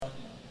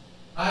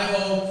I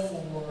hope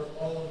for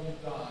all of you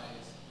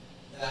guys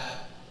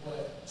that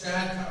what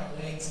Chad kind of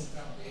laid some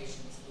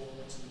foundations for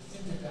to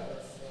think about our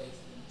faith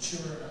and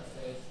mature in our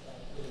faith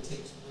really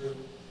takes root.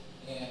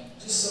 And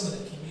just some of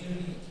the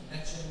community and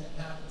connection that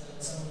happens in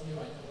some of you,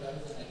 I know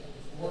better than I did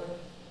before.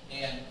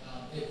 And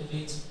it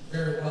leads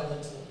very well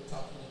into what we're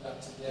talking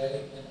about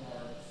today in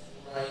our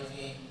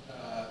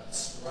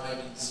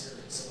Striving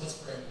series. So let's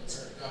pray and get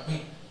started. God,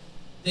 we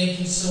thank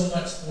you so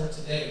much for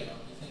today. God,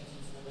 we thank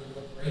you for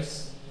your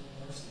grace and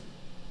your mercy.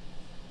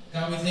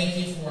 God, we thank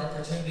you for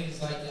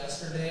opportunities like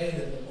yesterday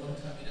and the one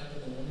coming up in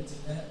the women's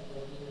event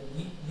where we will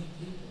meet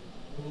people.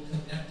 We will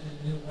connect in a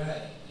new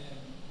way. And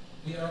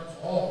we are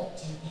called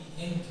to be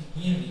in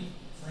community,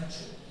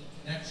 friendship, and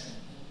connection.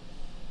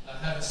 And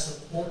have a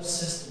support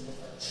system with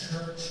our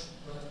church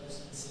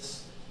brothers and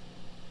sisters.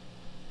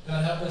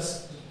 God, help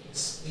us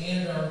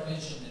expand our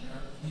vision and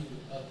our view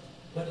of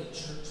what a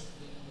church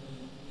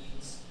family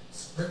means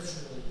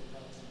scripturally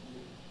out to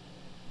you.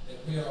 That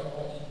we are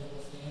all in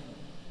your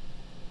family.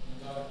 And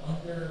God,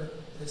 under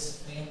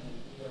this family,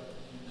 we are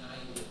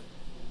united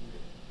for you.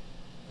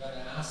 God,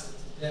 I ask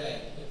that today,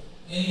 if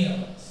any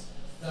of us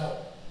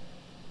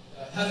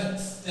haven't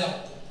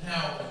felt the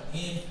power and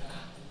the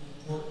impact and the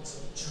importance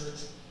of a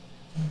church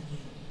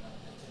community,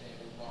 that today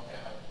we walk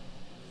out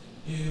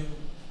with a new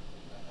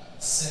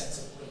sense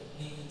of what it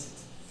means,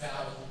 its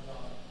value,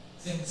 God,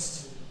 things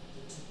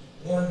to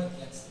be warned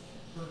against that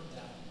can hurt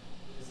that.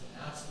 It is an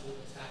absolute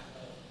attack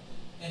of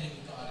the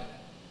enemy, God,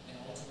 and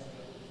ultimately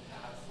what we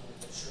have for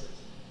the church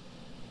and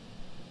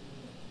the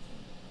kingdom of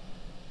God.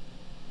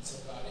 And so,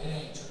 God, it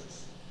ain't church.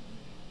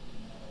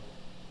 We know.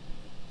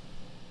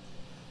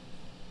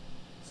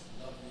 So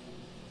we love you.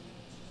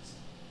 Jesus.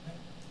 Okay?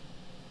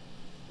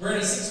 We're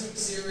in a 6-week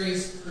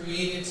series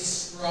created to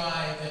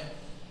strive, and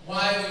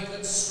why we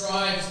put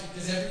strive is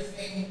because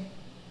everything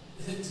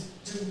to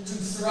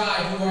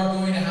thrive, you are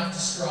going to have to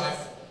strive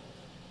for.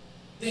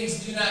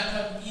 Things do not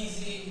come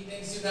easy.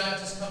 Things do not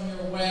just come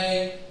your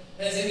way.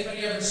 Has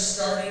anybody ever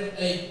started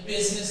a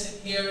business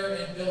in here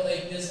and built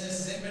a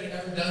business? Has anybody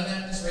ever done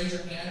that? Just raise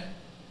your hand.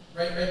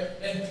 Right?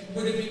 And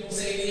what do people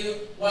say to you?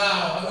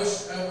 Wow, I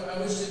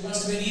wish it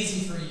must have been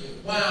easy for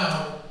you.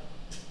 Wow.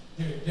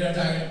 Dude, you know what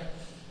I'm talking about?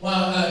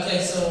 Wow,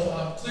 okay,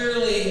 so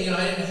clearly,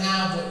 I didn't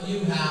have what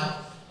you have.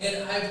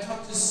 And I've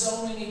talked to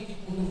so many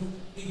people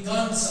who've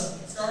begun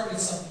something, started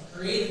something,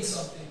 created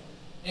something.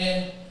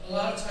 And a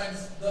lot of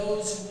times,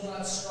 those who will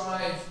not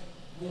strive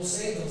will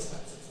say those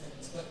types of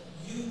things. But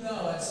you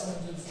know, as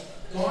someone who's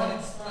gone in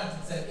front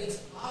and said, it's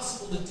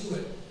possible to do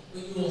it,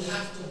 but you will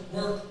have to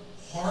work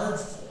hard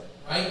for it,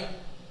 right?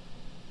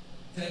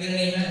 Can I get an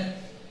amen?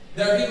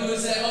 There are people who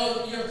say,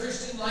 oh, your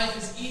Christian life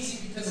is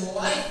easy because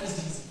life is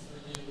easy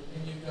for you.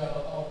 And you go,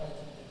 oh, I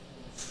don't think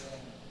you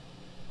understand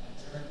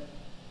my journey.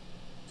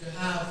 To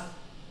have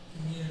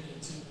community,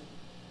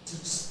 to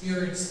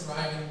experience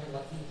thriving in your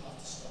life, you have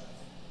to strive.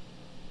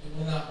 It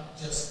will not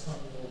just come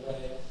your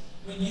way.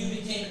 When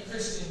you became a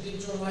Christian,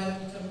 did your life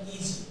become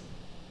easier?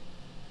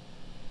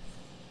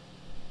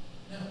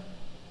 No.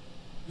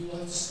 You will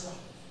have to strive.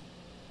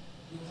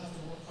 You will have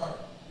to work hard.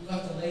 You will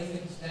have to lay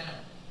things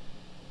down.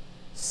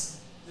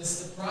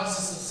 The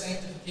process of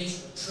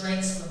sanctification or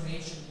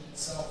transformation in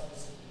itself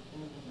is a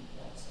moving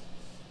process.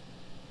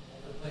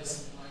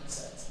 Replacing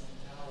mindsets,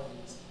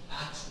 mentalities,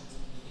 actions,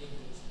 and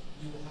behaviors.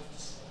 You will have to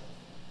strive.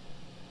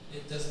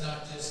 It does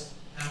not just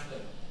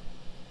happen.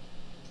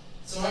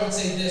 So I would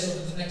say this,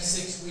 over the next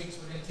 6 weeks,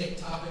 we're going to take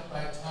topic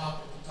by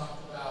topic and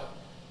talk about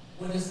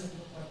what does it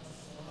look like to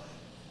thrive?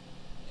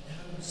 And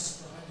how do we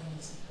strive in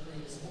these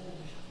areas? What will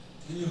we have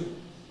to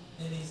do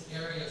in these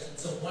areas? And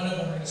so one of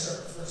them, we're going to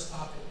start the first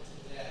topic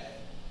today.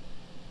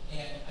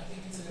 And I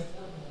think it's an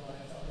important one.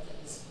 I felt like it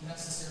was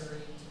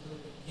necessary to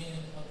really begin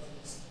of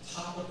these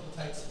topical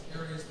types of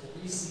areas where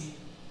we see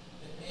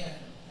that, man,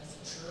 as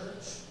a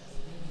church, as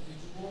an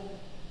individual,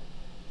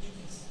 you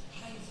can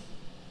thrive.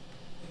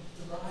 You can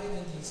thrive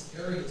in these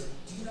areas.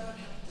 You do not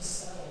have to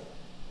settle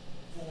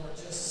for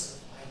just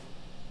surviving.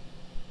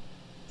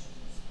 You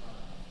can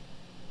thrive.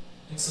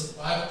 And so the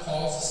Bible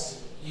calls us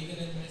to it, even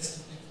in the midst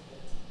of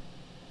difficulty,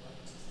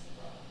 right, to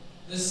thrive.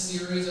 This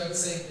series, I would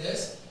say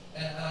this,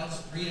 and I'll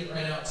just read it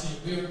right out to you.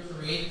 We were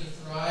created to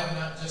thrive,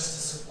 not just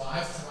to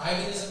survive.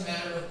 Thriving is a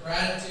matter of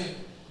gratitude.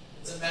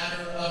 It's a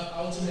matter of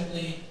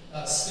ultimately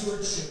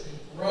stewardship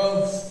and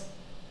growth.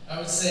 I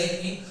would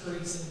say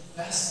increase,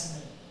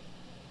 investment,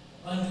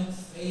 abundant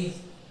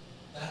faith.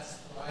 That's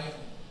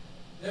thriving.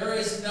 There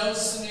is no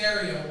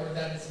scenario where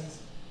that is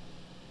easy.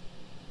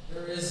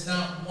 There is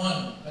not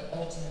one, but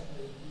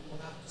ultimately you will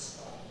have to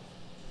strive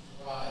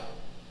to thrive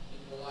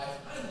in your life.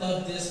 I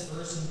love this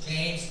verse in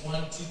James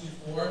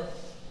 1:2-4.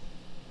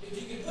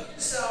 If you can put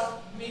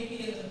yourself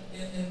maybe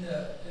in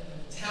the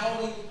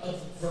mentality of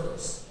the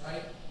verse,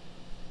 right?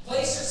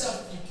 Place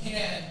yourself, if you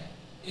can,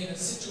 in a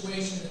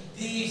situation that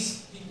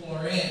these people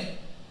are in,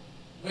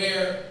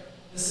 where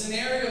the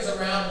scenarios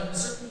around them, the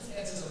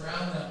circumstances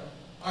around them,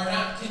 are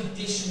not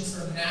conditions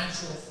for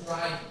natural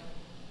thriving.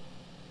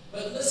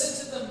 But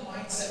listen to the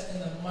mindset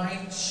and the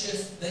mind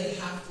shift they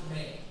have to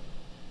make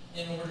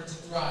in order order to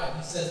thrive.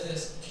 He says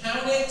this,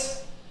 count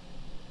it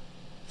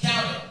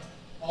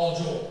all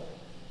joy.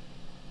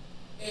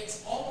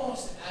 It's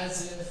almost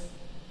as if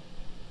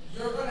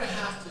you're going to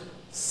have to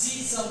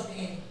see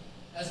something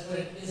as what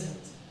it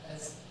isn't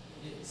as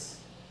it is.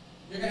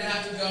 You're going to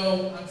have to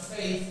go on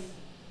faith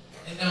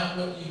and not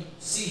what you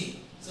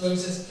see. So he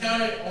says,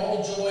 count it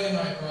all joy,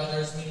 my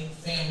brothers, meaning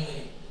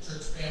family, the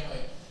church family,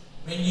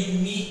 when you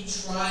meet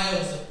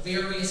trials of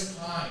various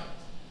kinds.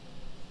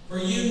 For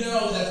you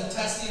know that the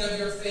testing of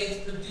your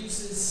faith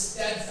produces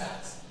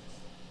steadfastness.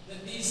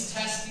 That these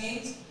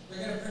testings,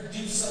 they're going to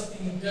produce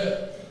something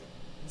good.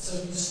 And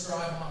so you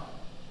strive on.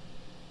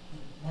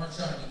 You march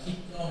on, you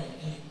keep going,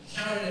 and you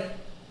count it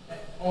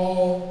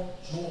all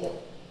joy.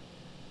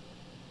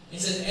 He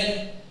said,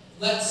 and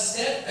let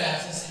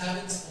steadfastness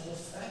have its full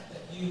effect,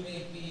 that you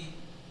may be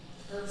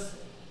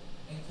perfect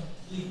and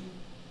complete,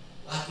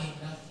 lacking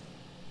nothing.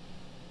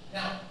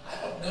 Now, I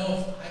don't know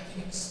if I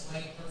can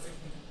explain perfect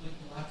and complete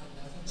and lacking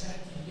nothing. Chad,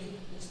 can you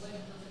explain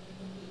perfect and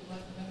complete and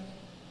lacking nothing?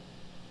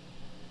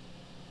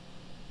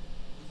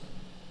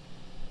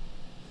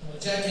 Well,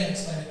 Chad can't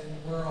explain it, and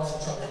we're all in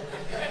trouble.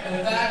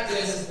 The fact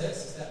is this,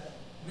 is that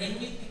when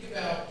we think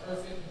about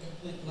perfect and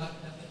complete and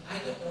lacking nothing, I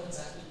don't know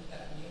exactly what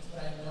that means,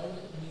 but I know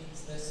it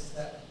means this, is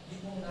that you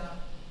will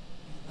not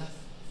be left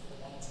for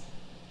a long time.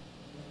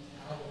 Your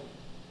mentality,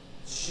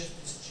 the shift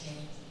has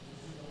changed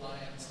because you rely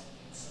on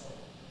something so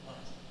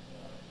much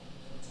more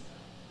than it's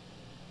about.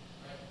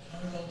 Right?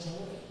 Count it all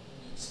joy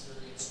when you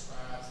experience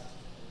trials and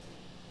difficulty.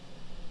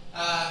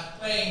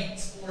 Playing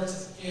sports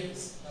as a kid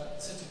was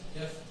such a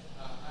gift.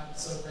 I'm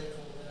so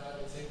grateful that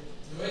I was able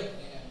to do it,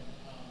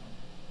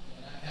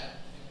 and I had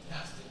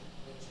fantastic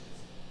coaches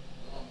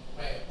along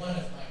the way. One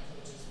of my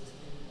coaches was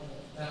one of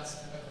the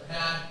best I've ever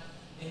had,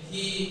 and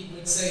he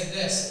would say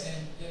this,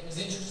 and it was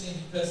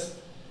interesting because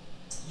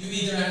you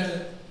either had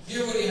to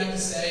hear what he had to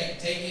say and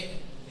take it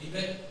and believe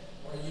it,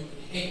 or you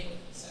would hate what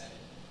he said.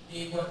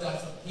 He worked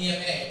off of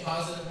PMA,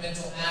 positive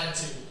mental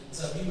attitude, and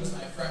so he was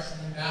my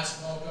freshman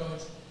basketball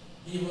coach.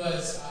 He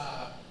was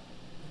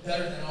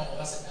better than all of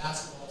us at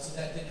basketball, so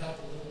that did help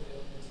a little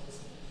bit when he was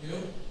listening to you.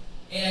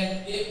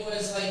 And it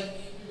was like,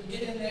 we would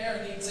get in there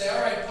and he'd say,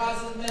 all right,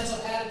 positive mental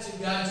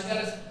attitude, guys. You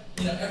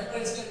gotta,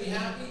 everybody's gonna be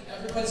happy,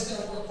 everybody's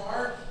gonna work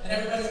hard, and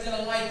everybody's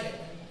gonna like it.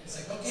 And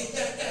it's like, okay,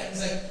 yeah.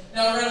 He's like,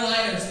 now run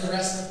liners the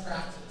rest of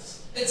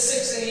practice. It's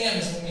 6 a.m.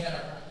 is when we had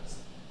our practice.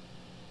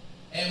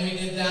 And we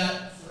did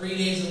that 3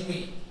 days a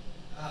week,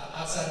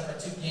 outside of our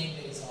 2 game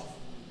days off.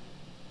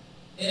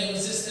 And it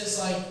was just this,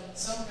 like,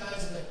 some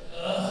guys are like,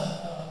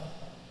 ugh,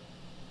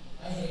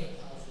 I hate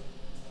positive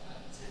mental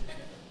attitude.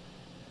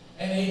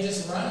 And they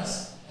just run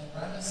us, and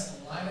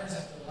liners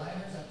after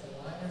liners after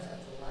liners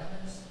after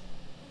liners.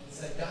 And he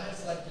said,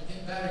 guys, like, you're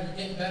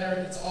getting better,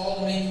 it's all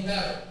to make you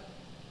better.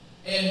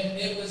 And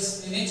it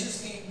was an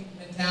interesting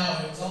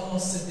mentality. It was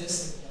almost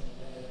sadistic in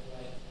a way of,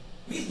 like,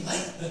 we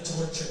like the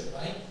torture,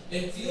 right?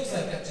 It feels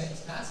like that James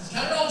passage.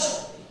 Count it all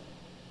joy.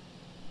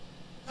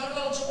 Count it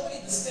all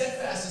joy, the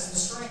steadfastness, the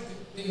strength,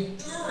 the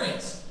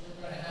endurance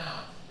you're going to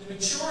have, the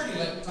maturity,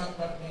 like we talked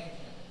about at man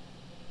camp,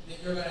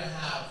 that you're going to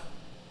have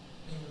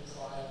in your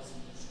trials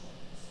and your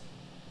struggles,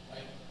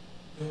 right?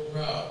 You'll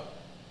grow.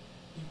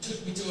 He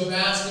took me to a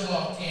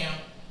basketball camp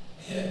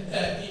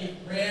that he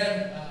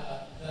ran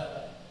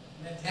the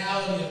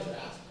mentality of the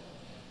basketball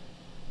camp,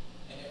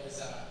 and it was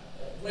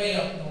way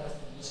up north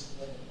in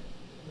Michigan.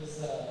 It was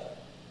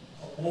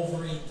called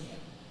Wolverine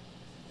Camp,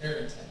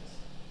 very intense.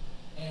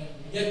 And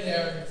we get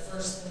there, and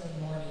first thing in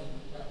the morning,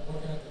 we're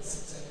woken up at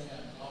 6 a.m.,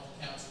 and all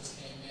the counselors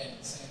came in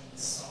and sang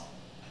this song.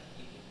 I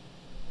hate it.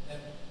 And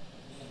then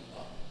we ended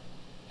up.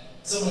 And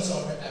so much so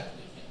I went back to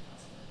be a camp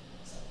counselor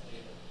myself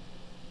later.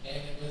 And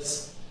it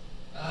was,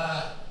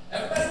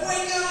 everybody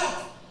wake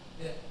up!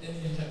 Yeah, then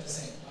you have to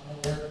sing, I'm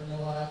alert and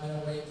alive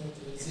and awake,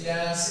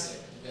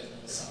 enthusiastic. You guys know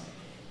the song.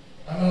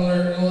 I'm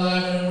alert and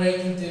alive and awake,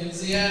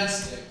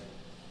 enthusiastic.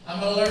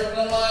 I'm alert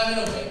and alive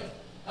and awake.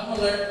 I'm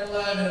alert and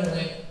alive and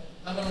awake.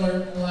 I'm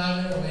alert and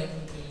alive and awake,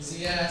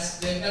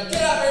 enthusiastic. Now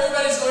get up,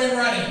 everybody's going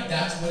running.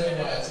 That's what it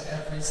was,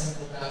 every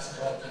single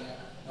basketball camp.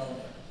 No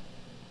way.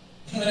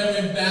 When I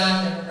went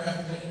back, I remember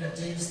having to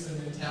introduce the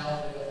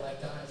mentality of,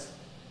 like, guys,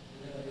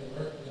 you're going to be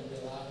alert, you're going to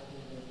be alive,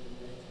 you're going to be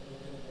awake, and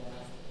we're going to go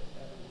after it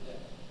every day.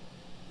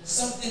 There's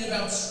something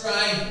about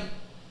striving.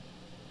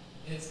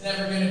 It's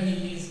never going to be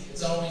easy.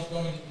 It's always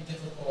going to be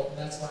difficult, and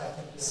that's why I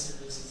think this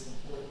series is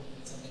important.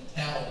 It's a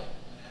mentality.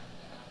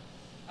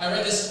 I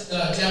read this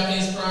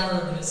Japanese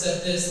proverb, and it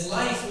said this: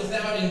 life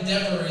without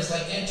endeavor is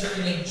like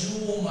entering a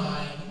jewel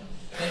mine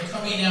and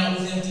coming out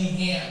with empty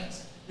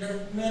hands. You're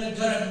going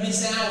to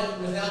miss out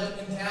without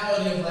the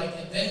mentality of, like,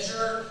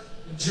 adventure,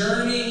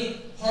 journey,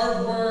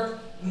 hard work.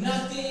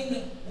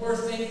 Nothing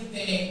worth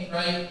anything,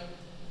 right,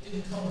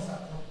 didn't come without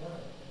hard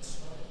work and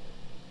struggle.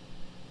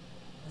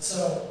 And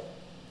so,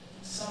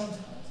 sometimes in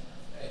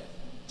our faith,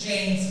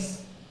 James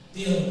is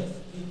dealing with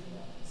the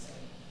people and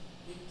saying,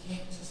 you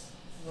can't just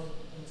float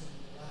into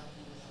the lap,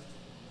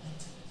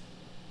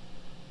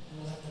 you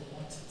will have to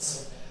want it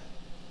so bad.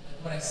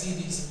 Like when I see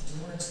these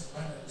endurance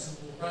runners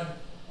who will run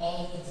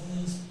all of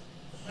these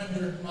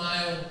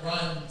 100-mile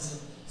runs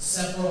and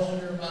several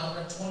 100-mile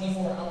runs,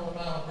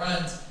 24-hour-mile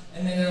runs.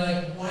 And then they're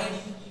like, why do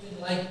you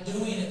even like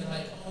doing it? And they're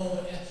like,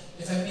 oh,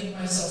 if I make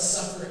myself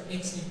suffer, it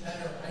makes me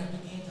better. I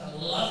begin to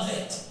love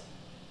it.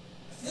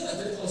 I feel like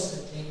they're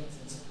closer to James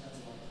than sometimes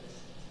a lot of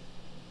Christians.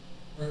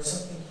 Where if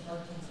something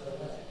hard comes our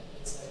way,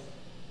 it's like,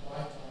 why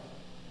God?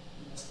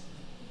 You must be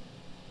me.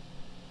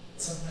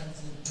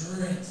 Sometimes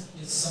endurance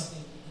is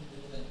something we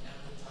can build an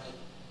appetite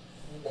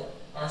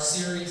for. Our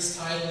series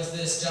title is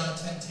this, John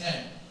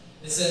 10:10.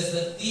 It says,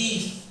 the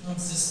thief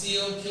comes to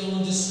steal, kill,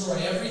 and destroy.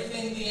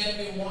 Everything the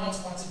enemy wants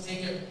to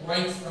take it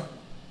right from you.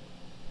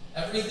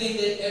 Everything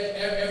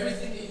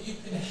that you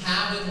can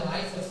have in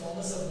life, the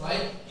fullness of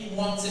life, he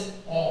wants it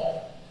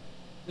all.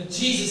 But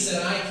Jesus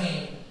said, I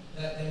came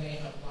that they may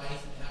have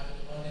life and have it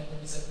abundantly.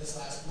 We said this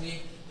last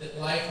week, that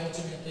life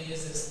ultimately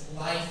is this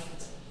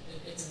life.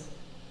 It's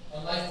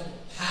a life of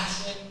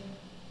passion,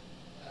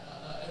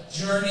 a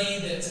journey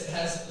that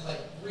has like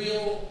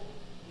real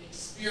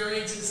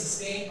experiences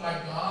sustained by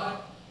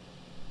God,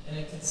 and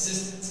a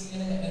consistency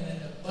in it, and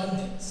then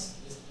abundance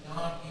is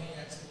beyond any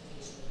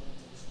expectation or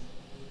limitation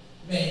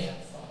we may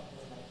have thought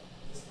of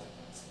this life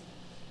last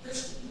week.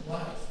 Christian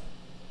life,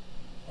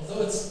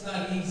 although it's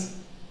not easy,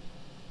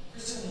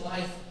 Christian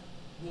life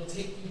will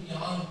take you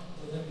beyond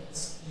the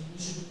limits.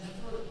 You should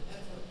never,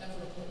 ever,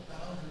 ever put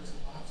boundaries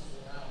and boxes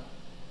around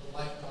the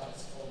life God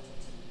has called you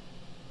to.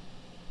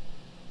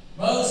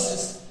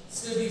 Moses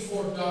stood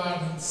before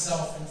God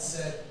himself and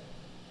said,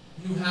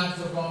 you have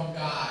the wrong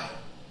guy.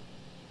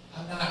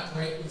 I'm not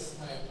great with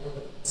my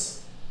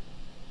words.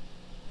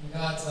 And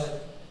God's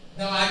like,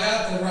 no, I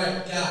got the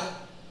right guy.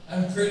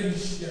 I'm pretty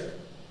sure.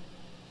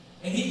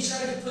 And he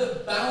tried to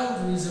put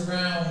boundaries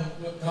around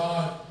what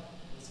God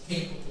was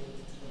capable of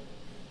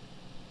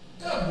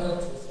doing. God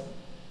worked with him.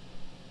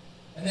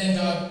 And then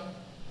God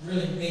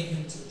really made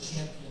him to a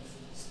champion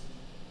for this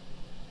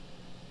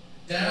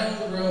people. Down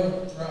the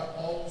road, throughout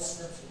all of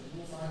Scripture, you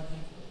will find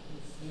people who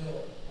feel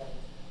like,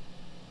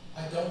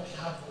 I don't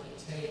have what it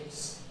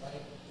takes, right?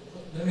 To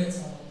put limits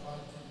on what God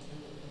can do.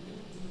 And we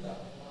will do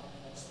that a lot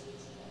in our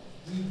spiritual life.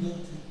 We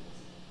will do it.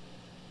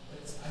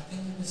 But I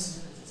think in this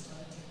series, it's time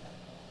to take that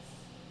off.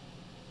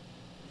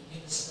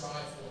 Begin to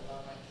strive for what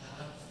God might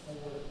have for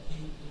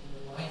you in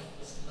your life.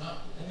 It's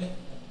not limit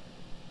him,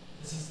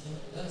 because he's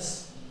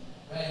limitless in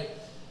that way.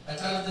 I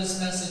titled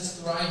this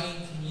message,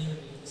 Thriving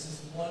Community. This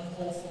is one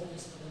whole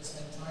focus we're going to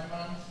spend time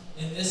on.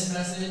 In this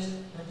message,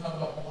 we're going to talk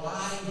about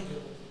why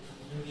biblical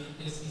community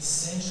is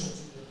essential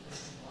to your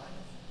Christian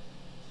life.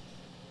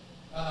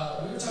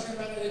 We were talking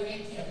about it at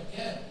main camp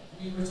again.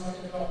 We were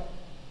talking about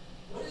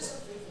what is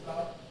our faith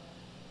about?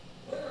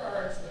 What are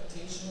our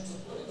expectations?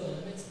 What are the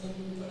limits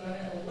maybe we put on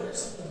it? Or what are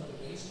some of the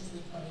motivations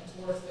we come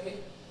into our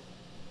faith?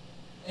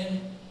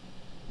 And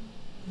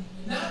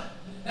not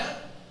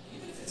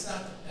even if it's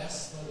not the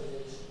best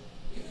motivation,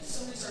 even if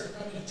somebody started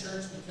coming to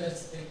church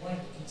because they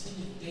wanted to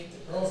continue to date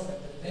the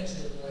girlfriend, but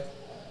eventually they're like,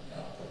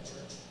 I'll go to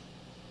church.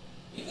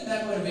 Even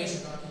that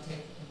motivation, God can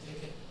take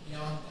it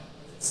beyond that.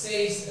 But if it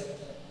stays there,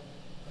 then it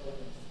will go.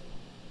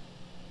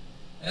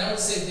 And I would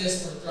say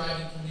this for a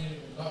thriving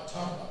community, we're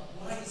talking about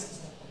why is it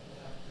so important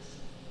to have a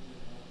Christian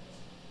community around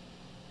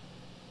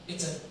us?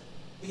 It's a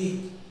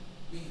big,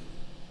 big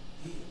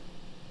deal.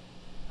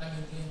 I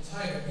mean, the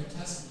entire New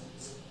Testament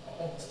is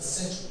almost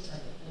essentially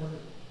trying to order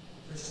the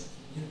Christian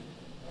community in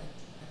the right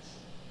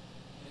direction,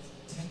 and its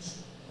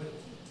potential, and what it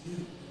can do,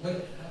 and what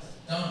it has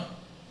done.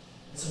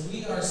 And so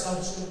we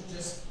ourselves should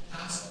just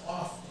pass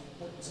off the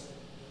importance of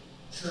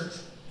the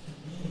church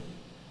community.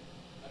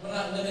 I will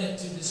not limit it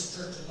to this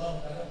church alone.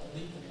 I don't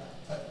believe in that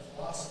type of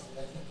philosophy.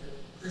 I think you're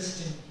a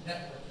Christian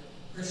network,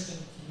 a Christian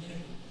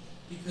community,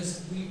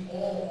 because we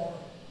all are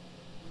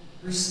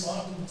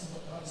responding to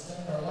what God has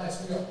done in our lives.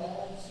 We are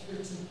all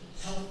here to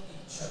help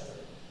each other.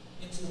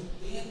 And to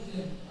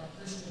abandon our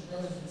Christian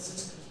brothers and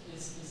sisters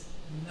is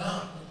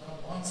not what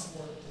God wants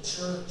for the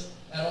church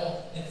at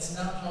all. And it's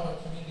not how a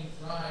community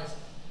thrives.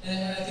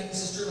 And I think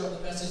this is true about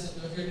the message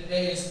that we'll hear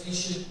today, is we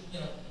should,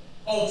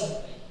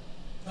 ultimately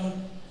come,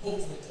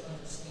 hopefully, to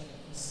understand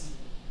and see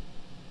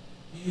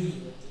the beauty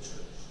of the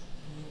church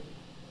community.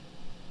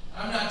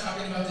 I'm not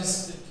talking about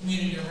the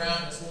community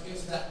around us. We'll get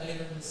to that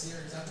later in the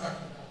series. I'm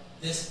talking about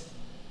this.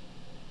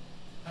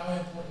 How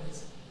important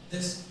is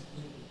this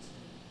community to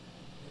you?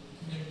 In the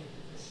community of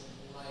your Christian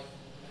life.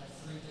 We have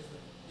three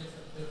different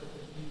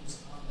biblical views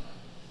on that.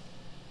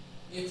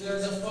 If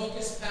there's a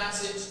focused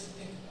passage to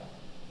think about,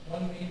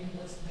 one maybe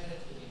worth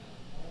meditating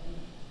on,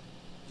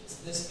 it's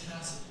this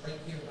passage right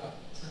here about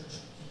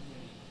church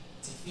community.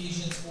 It's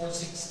Ephesians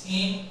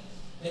 4:16.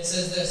 It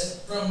says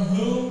this, from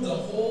whom the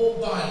whole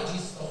body,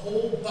 Jesus, the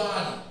whole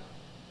body,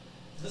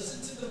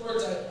 listen to the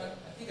words,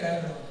 I think I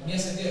underlined them.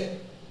 Yes, I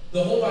did.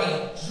 The whole body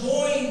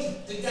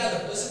joined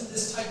together. Listen to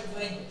this type of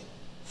language.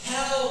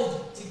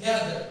 Held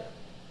together.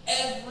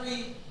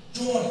 Every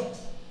joint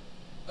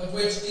of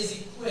which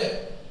is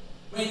equipped.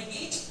 When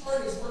each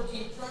part is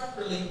working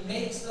properly,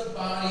 makes the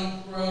body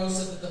grow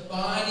so that the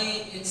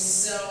body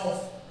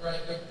itself,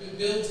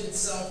 builds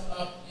itself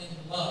up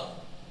in love.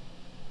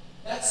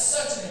 That's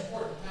such an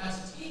important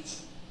passage.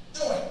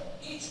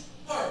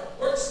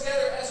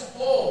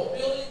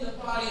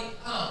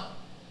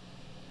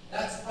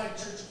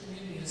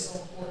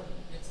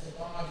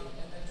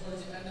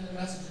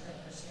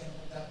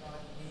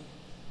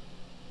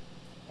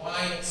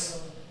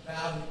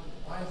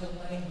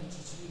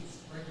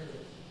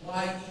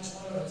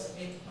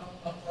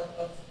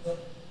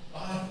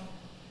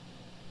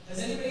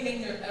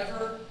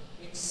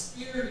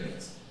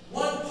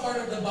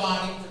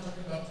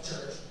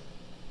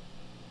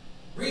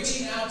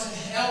 reaching out to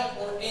help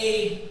or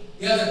aid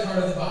the other part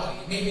of the body.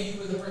 Maybe you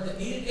were the person that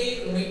needed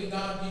aid, or maybe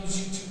God used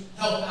you to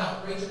help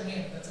out. Raise your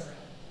hand if that's all right.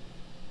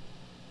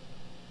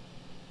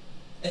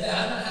 If that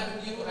has not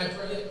happened to you, I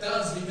pray it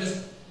does,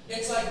 because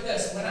it's like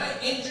this. When I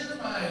injure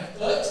my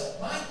foot,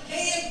 my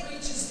hand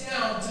reaches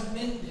down to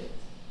mend it.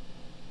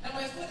 Now,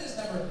 my foot has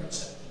never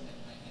reached up to mend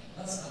my hand.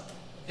 That's not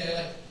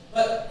okay.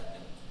 But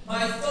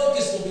my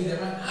focus will be there.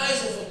 My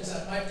eyes will focus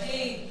on my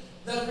pain.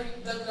 The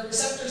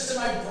receptors to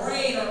my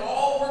brain are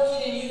all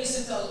working in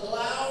unison to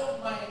allow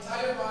my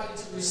entire body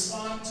to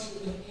respond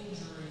to an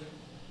injury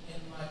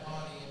in my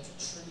body and to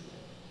treat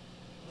it.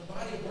 The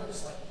body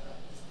works like that.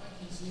 It's why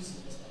he's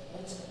using this, but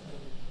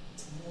ultimately,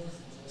 it's more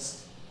than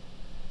just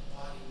the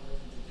body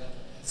working together.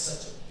 It has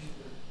such a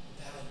bigger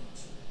value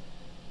to it,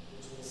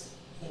 which we'll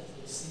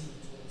hopefully see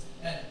towards the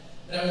end.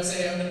 But I would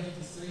say I'm going to give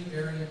you three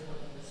very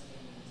important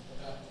understandings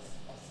about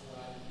a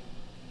thriving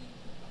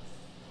community.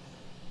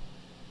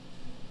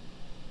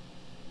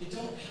 You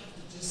don't have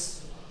to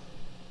just survive.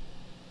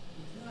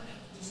 You do not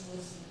have to just go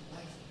through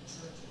life in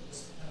church and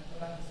just kind of put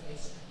on your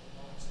face, check the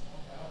box, and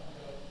walk out and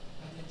go,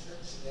 I did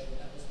church today,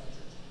 and that was my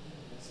church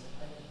community. I said,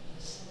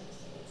 there's so much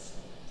more.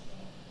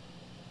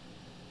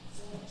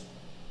 So much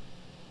more.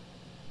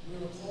 We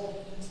were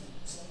called into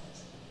so much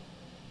more.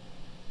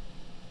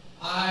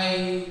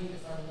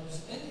 If I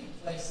was in any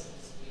place that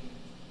was being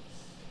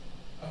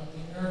I would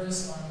be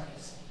nervous by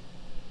myself.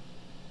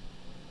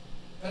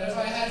 But if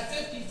I had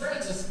 50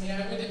 friends with me,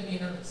 I wouldn't be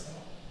nervous at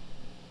all.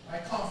 My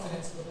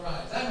confidence would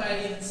rise. I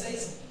might even say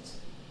some things.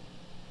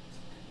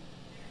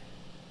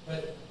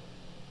 But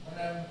when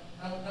I'm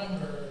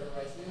outnumbered or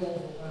I feel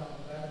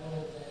overwhelmed, I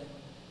will then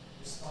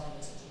respond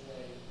in such a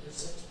way. There's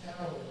such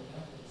power in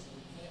numbers, and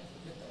you can't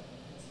forget that when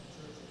it comes to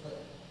church, but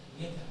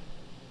the impact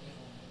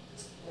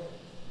is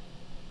important.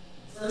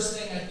 First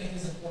thing I think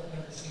is important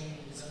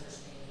understanding is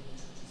understanding the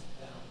church's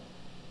value.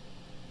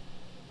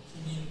 The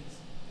community's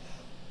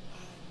value.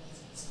 Why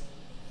wasn't so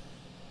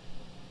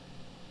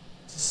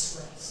to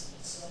stress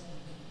that someone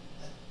didn't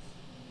let the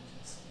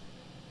community say,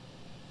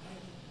 why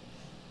did it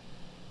matter?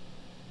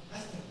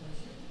 I think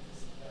we're here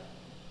because of that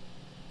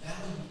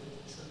value that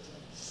the church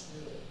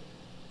understood,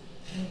 the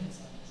dependence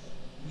on each other,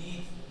 the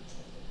need for each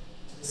other,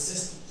 to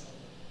assist each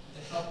other,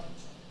 to help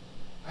each other.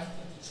 I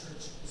think the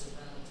church is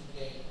around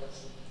today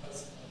partially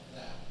because of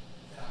that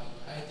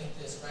value. I think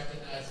this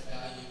recognized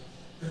value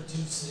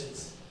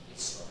produces a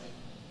striving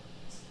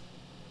community.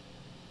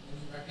 When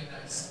you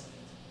recognize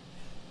something,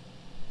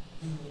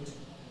 you will do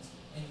almost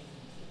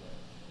anything for it.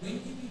 When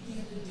you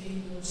begin to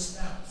date your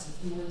spouse, if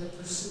you were the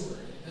pursuer,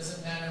 it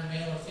doesn't matter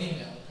male or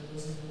female, it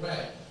goes either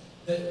way.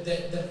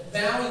 The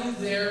value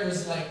there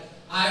was like,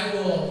 I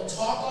will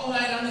talk all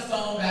night on the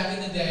phone back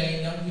in the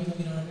day. Young people,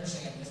 you don't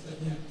understand this, but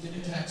you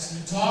did a text.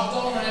 You talked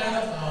all night on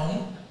the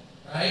phone,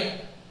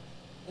 right?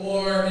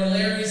 Or in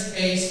Larry's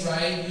case,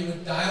 right, you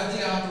would dial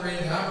the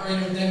operator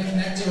would then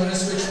connect you on a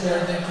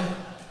switchboard,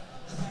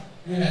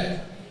 and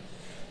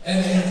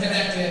then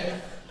connect it.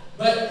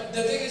 But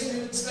the thing is, we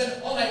would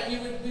spend all night,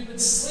 we would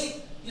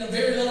sleep,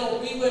 very little.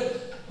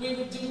 We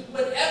would do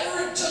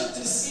whatever it took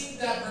to see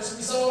that person.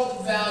 We saw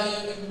the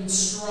value, and we would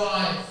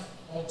strive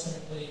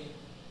ultimately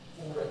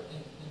for it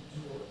and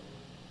endure.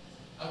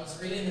 I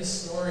was reading this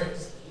story, it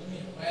just blew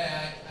me away.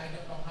 I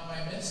don't know how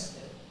I missed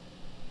it.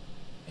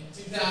 In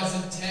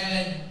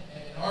 2010,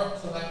 an art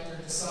collector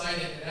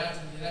decided that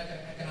after the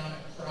economic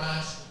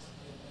crash,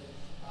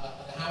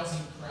 the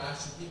housing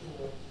crash, and people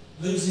were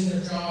losing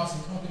their jobs,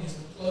 and companies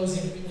were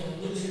closing, and people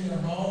were losing their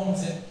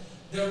homes, and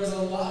there was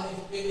a lot.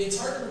 It's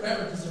hard to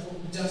remember because of what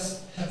we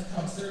just have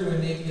come through, and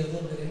maybe a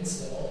little bit in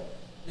still,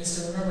 is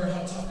to remember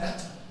how tough that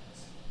time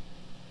was.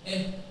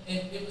 And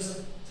it was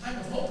a time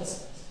of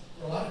hopelessness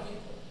for a lot of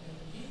people. And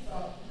he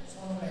thought, here's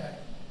one way I can.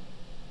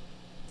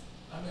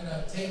 I'm going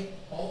to take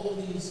all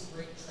of these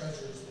great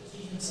treasures that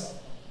he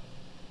himself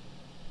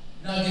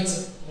owned,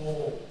 nuggets of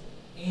gold,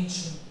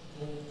 ancient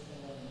gold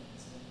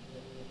coins, and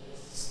it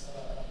was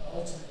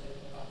ultimately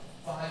about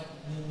 $5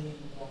 million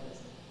worth of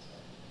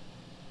treasure.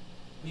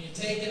 He had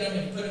taken them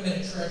and put them in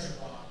a treasure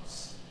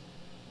box,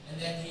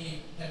 and then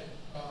he had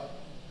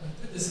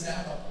put this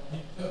map up. He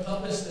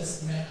published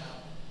this map,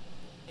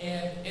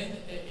 and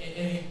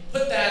he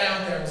put that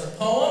out there. It was a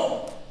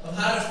poem of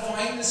how to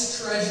find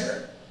this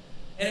treasure.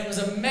 And it was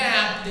a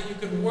map that you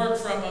could work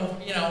from,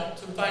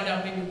 to find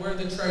out maybe where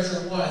the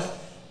treasure was.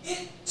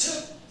 It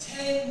took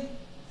 10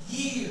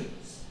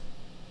 years.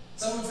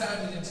 Someone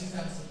found it in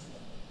 2012.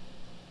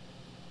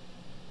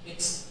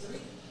 It's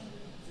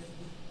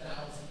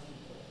 350,000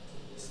 people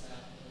took this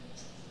map and the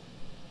treasure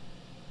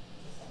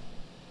to find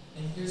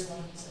it. And here's why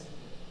he said it.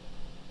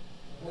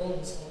 The world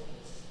was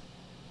hopeless.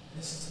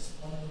 And this is just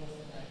one little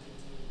thing I could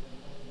do to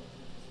help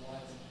people's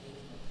lives and give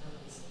them a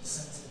purpose and a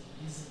sense of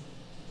reason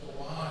to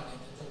go on, and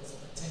that there was a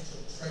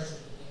potential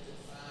treasure that they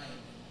could find.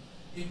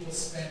 And people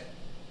spent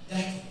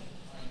decades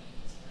finding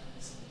this kind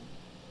of thing.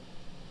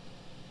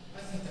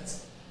 I think that's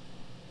it.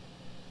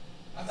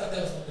 I thought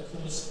that was one of the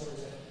coolest stories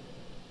I ever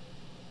heard.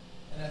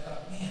 And I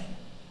thought, man,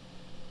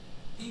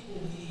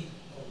 people need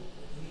hope.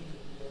 They need to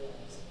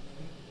realize that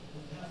we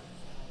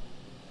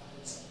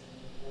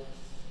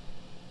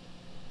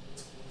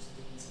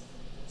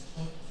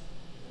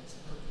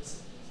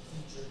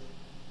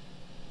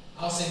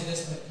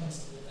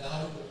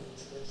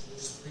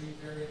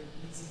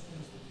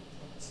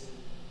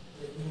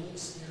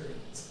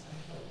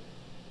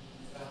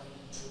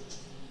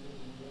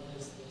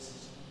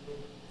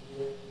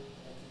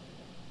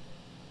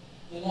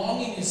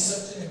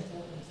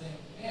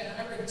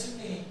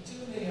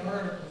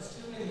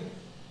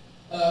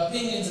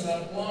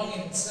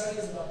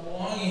studies about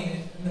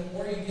belonging, and the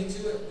more you get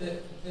to it,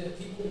 that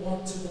people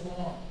want to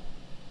belong.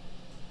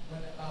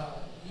 When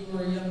you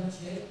were a young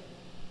kid,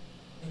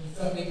 and you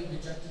felt maybe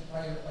rejected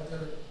by your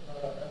other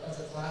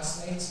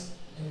classmates,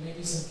 and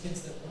maybe some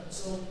kids that weren't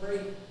so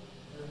great,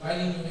 were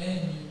inviting you in,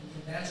 and you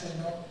naturally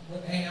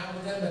wouldn't hang out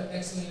with them, but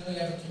next thing you know, you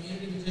have a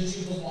community because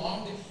you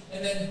belonged,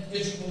 and then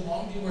because you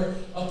belonged, you were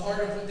a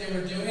part of what they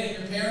were doing, and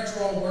your parents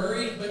were all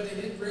worried, but they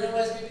didn't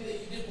realize maybe that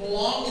you didn't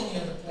belong in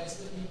the other place,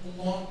 that you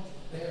belonged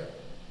there.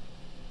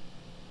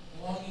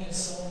 Belonging is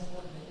so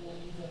important that we'll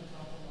even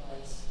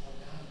compromise our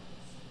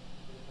values.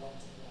 We want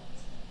to belong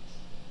too much.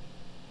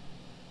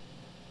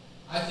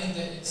 I think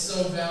that it's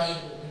so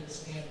valuable to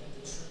understand that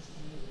the church is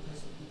really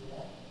because we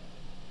belong.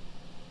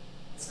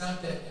 It's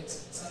not that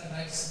it's not a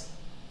nice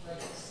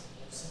phrase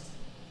or sentiment.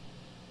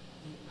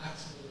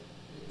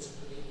 It was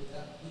created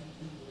that we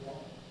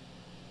belong.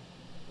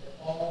 That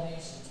all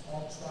nations,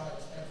 all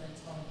tribes, every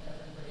tongue,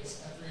 every race,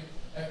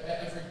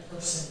 every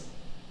person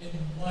in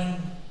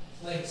one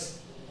place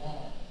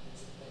belong.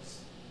 There's a place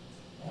to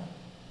belong.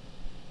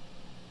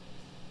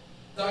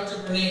 Dr.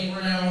 Brene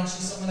Brown,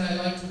 she's someone I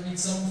like to read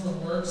some of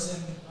her works,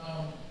 and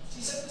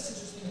she said this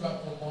interesting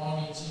about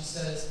belonging. She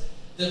says,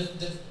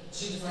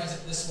 she defines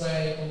it this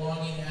way: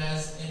 belonging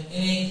as an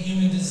innate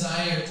human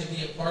desire to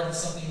be a part of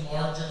something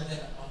larger than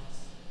us.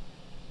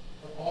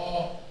 We're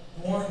all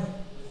born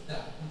with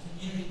that. And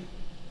community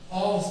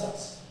calls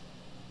us.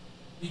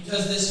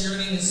 Because this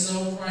yearning is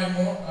so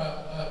primal,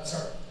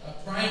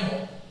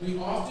 we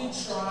often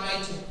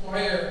try to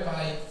acquire it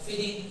by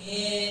fitting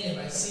in and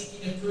by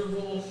seeking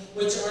approval,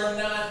 which are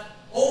not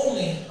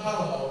only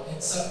hollow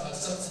and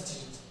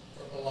substitutes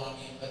for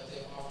belonging, but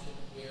they often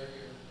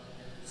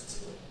barriers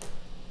to it.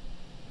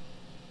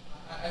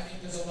 I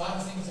think there's a lot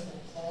of things that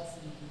will call for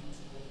you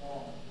to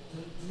belong.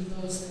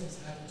 Do those things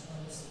have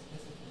eternal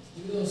significance?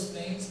 Do those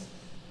things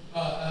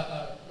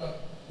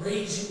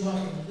raise you up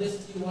and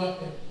lift you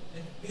up and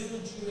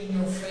build you in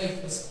your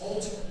faith? This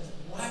ultimately,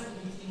 why would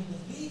we even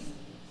believe you?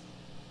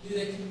 Do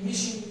they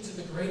commission you to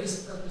the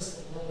greatest purpose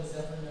the world has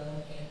ever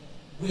known and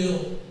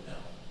will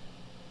know?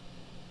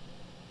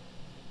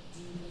 Do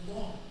you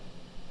belong?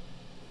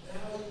 The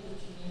value of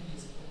community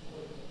is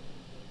important.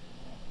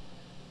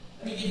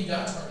 Let me give you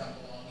God's heart on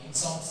belonging. In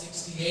Psalm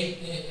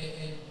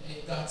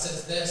 68, God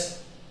says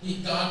this: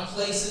 God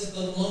places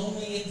the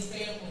lonely in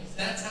families.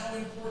 That's how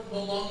important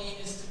belonging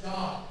is to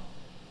God.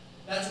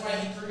 That's why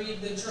He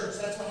created the church.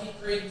 That's why He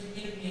created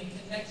community and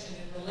connection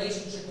and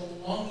relationship.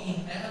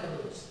 Belonging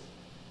matters.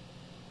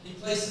 He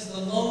places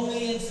the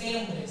lonely in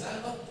families. I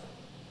love that.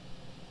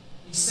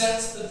 He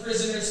sets the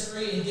prisoners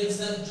free and gives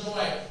them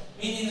joy,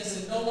 meaning that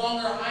they're no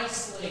longer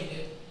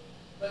isolated,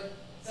 but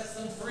sets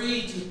them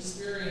free to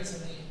experience,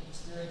 and they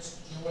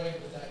experience joy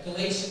with that.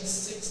 Galatians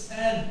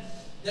 6:10.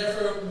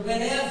 Therefore,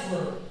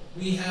 whenever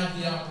we have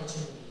the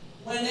opportunity,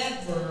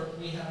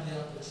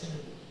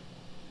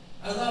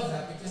 I love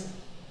that, because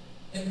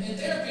in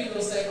therapy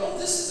they'll say, oh,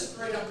 this is a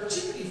great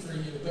opportunity for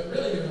you, but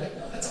really you're like,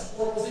 no, that's a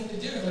horrible thing to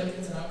do. Like,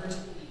 it's an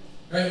opportunity.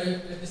 Right?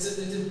 It's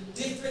a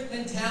different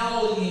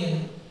mentality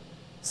in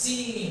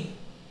seeing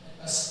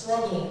a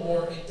struggle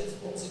or a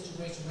difficult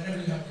situation. Whenever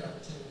you have the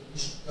opportunity, we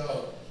should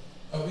go.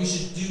 We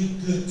should do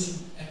good to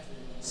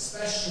everyone,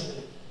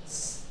 especially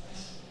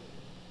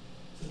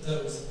to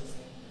those in the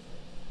family of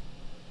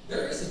faith.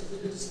 There is a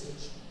clear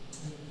distinction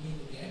between being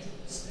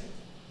evangelistic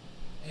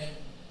and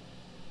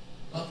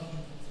loving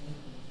and family in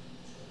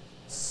the church,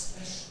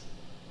 especially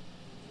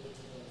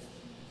to those in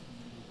the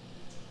community of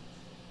the church.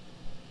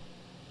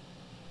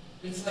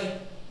 It's like,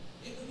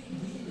 it would be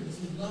weird if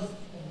you love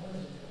people more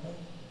than your own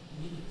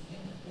immediate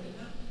family. Would it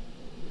not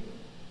be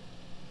weird?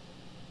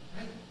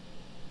 Right?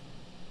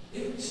 It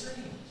would be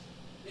strange.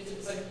 If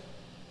it's like,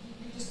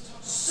 you just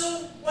talk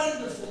so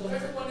wonderful of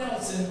everyone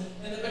else, and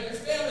about your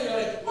family, you're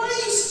like, why are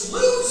you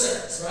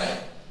losers,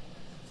 right?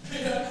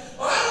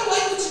 Well, I don't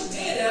like what you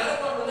did, and I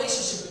don't want a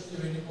relationship with you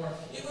anymore.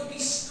 It would be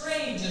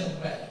strange in a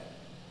way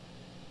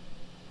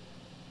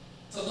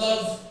to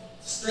love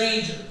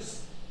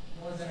strangers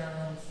more than our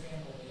own family.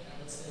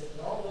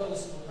 That all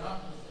those who are not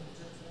within the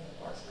church family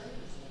are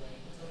strangers in a way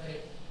until they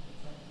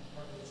become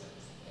part of the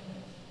church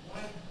family.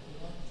 Why do we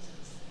love the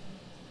church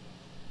family?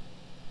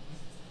 We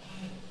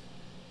thrive.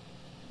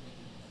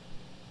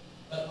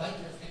 But like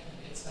your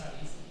family, it's not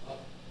easy to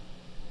love.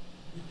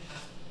 You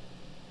have to.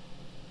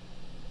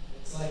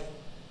 It's like,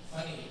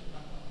 funny,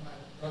 my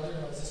brother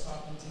I was just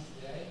talking to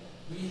today,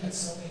 we had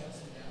so many ups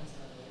and downs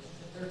in our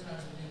relationship. There are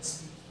times we didn't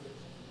speak for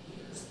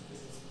years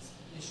because of these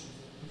issues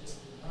that we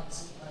just did not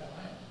see eye to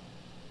eye on.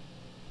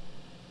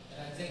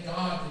 And I thank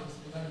God that He's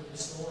begun to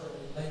restore, and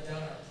we laid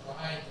down our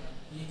pride and our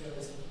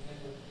egos and began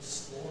to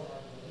restore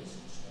our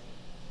relationship.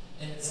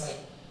 And it's like,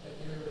 but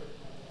you're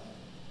my beloved.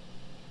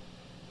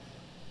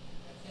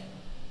 I can't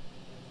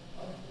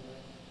love you.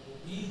 I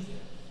will be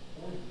there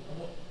for you. I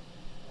will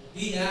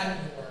be at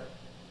your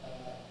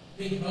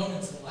big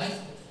moments in life,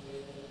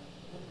 hopefully.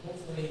 And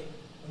hopefully,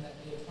 when that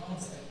day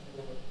comes, at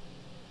your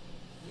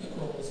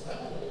funeral as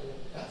well, or your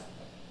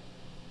deathbed.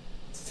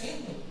 It's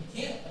family. We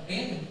can't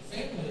abandon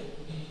family. It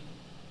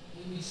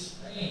would be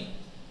strange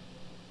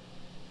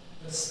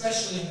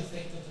especially in the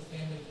faith of the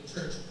family of the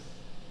church.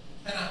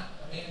 You cannot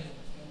abandon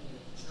the family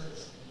of the church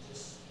and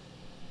just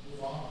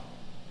move on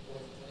and go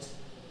to the place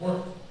where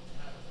you work,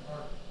 have the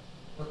heart,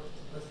 work with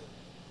the person.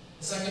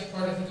 The second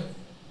part, I think, of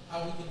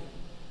how we can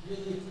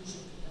really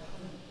appreciate the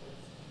value of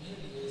the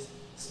community is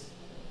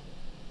support.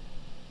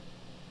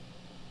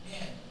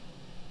 Man,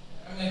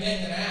 I'm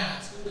again going to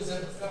ask, who has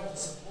ever felt the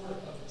support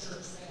of a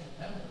church family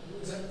member? Who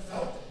has ever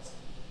felt it?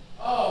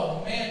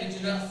 Oh, man, did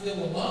you not feel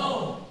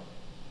alone?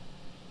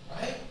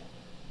 Right?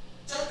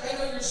 Chuck, I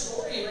know your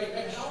story,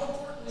 right? How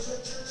important is your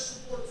church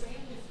support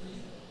family for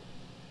you?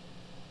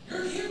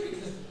 You're here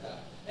because of that.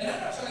 And I'm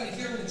not talking to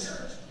here in the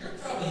church. You're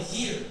probably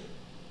here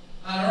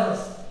on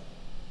earth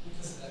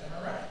because of that.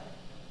 Am I right?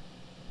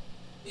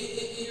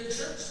 In your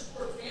church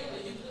support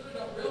family, you literally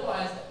don't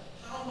realize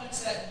how much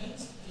that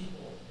means to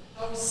people,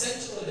 how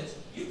essential it is.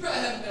 You probably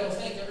haven't been able to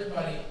thank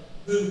everybody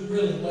who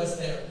really was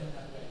there in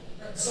that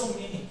way. So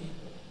many people.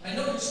 I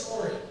know your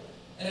story.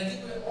 And I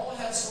think we all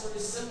have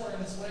stories similar in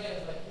this way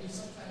of like we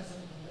sometimes don't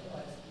even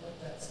realize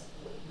what that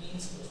support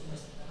means to us. We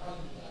must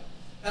value that.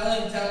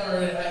 Helen Keller,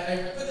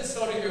 I put this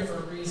photo here for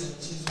a reason.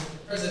 She's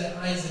with President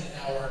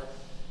Eisenhower.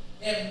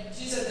 And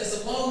she said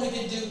this, alone we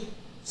can do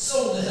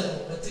so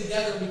little, but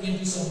together we can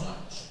do so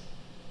much.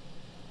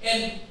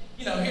 And,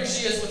 here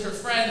she is with her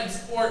friend and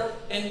support.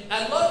 And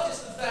I love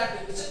just the fact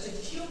that it's such a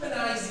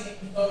humanizing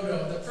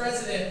photo. The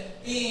president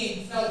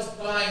being felt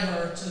by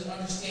her to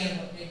understand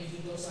what maybe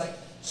he looks like.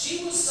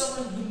 She was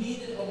someone who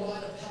needed a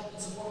lot of help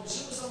and support, but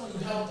she was someone who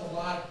helped a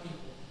lot of people.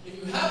 If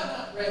you have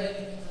not read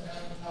anything from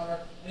Helen Keller,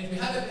 and if you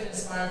haven't been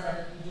inspired by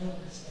her, you don't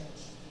understand what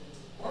she's doing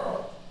to the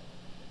world.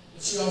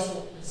 But she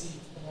also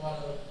received a lot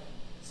of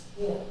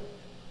support.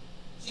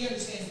 She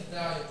understands the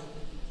value of what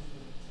we can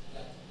do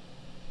together.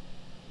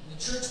 When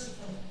the church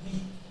becomes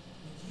weak,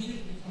 the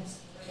community becomes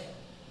frail,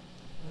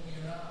 when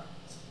we are not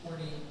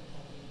supporting and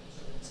helping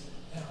each other and seeing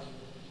the value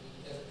of what we do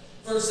together.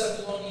 1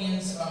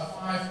 Thessalonians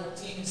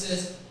 5:14, it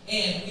says,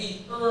 and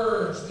we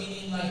urge,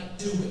 meaning like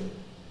do it.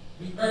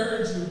 We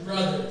urge you,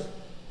 brothers,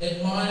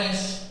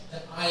 admonish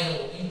the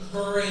idle,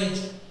 encourage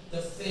the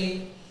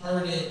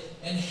faint-hearted,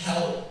 and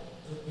help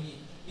the weak.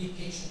 Be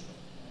patient with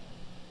them.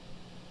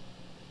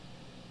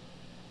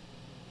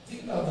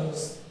 Think about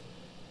those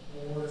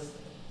words.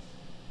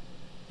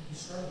 If you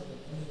struggle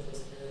with any of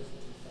those areas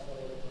with your fellow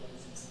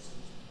brothers and sisters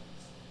in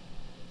Christ,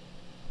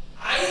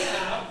 I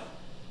have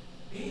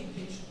being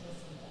patient with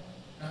them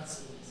all, not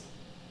so easy.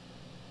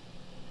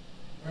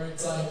 Where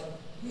it's like, I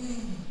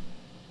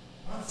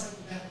want to fight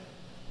you back.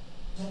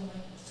 Don't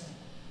like your sin.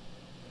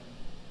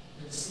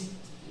 They're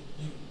seeking to get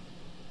you.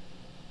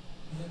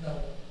 Even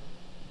though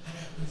I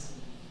got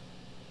reason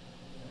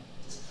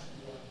to just cut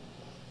you out of my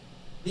life.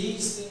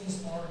 These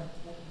things are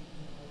important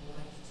in our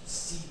life to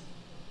seek,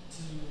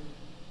 to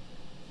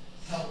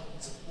help and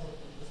support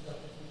and lift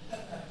up. If we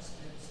have not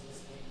experienced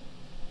those things,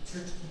 the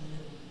church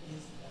community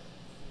is that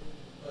for you.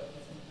 But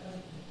if we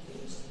haven't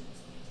engaged in those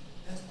things,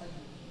 that's why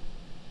you're here.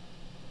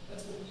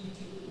 That's what we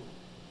do.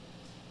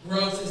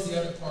 Growth is the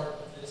other part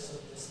of this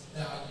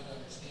value to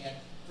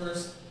understand.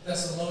 1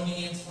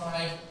 Thessalonians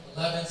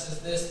 5:11 says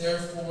this,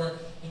 therefore,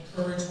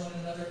 encourage one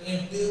another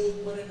and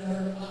build one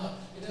another up.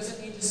 It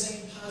doesn't mean just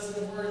saying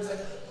positive words like,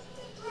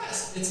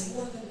 dress. It's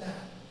more than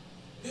that.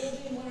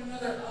 Building one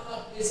another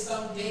up is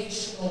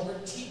foundational. We're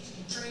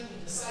teaching, training,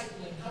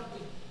 discipling,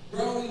 helping,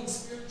 growing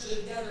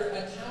spiritually together,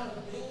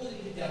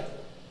 accountability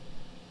together.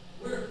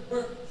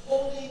 We're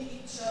holding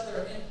each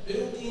other and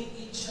building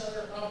each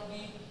other up.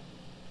 We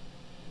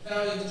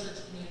value the church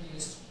community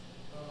is to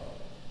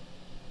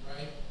grow,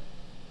 right?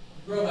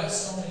 We grow by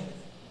so many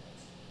different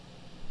ways.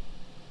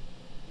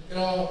 We could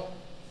all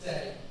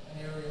say an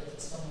area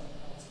that someone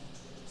else in the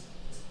church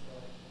is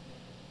growing.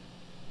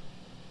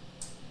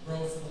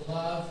 Grow for the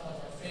love of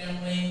our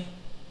family.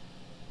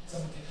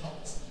 Someone can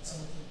help us.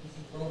 We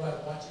can grow by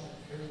watching a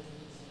very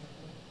good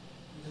example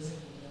who doesn't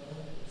even know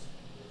it.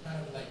 We're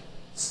kind of like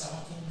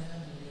stalking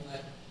them and being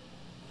like,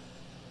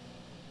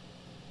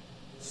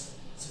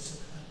 so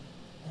kind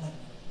of on.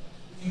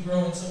 We can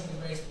grow in so many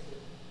ways, but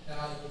the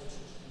value of the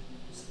church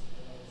community is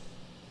growth.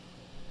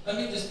 Let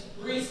me just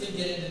briefly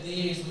get into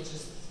these, which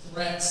is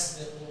threats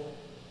that will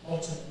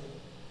ultimately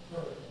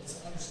occur.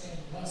 It's an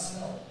understanding you must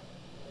know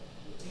what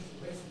will take you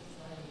away from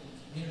thriving in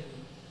the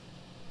community.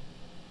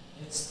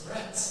 And it's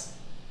threats.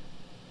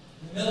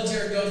 When the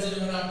military goes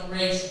into an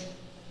operation,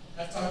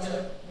 I've talked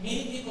to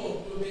many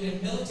people who have been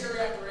in military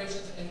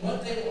operations, and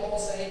what they will all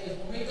say is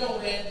when we go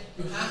in,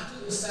 you have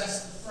to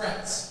assess the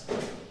threats,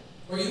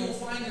 or you will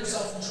find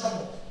yourself in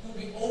trouble. You will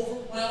be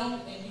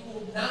overwhelmed, and you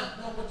will not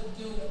know what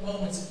to do in the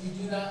moments if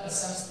you do not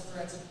assess the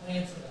threats and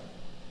plan for them.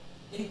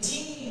 In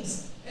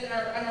teams, in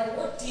our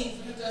work teams,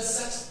 we have to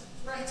assess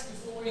threats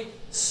before we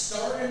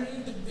start a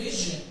new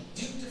division,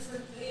 do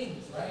different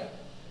things, right?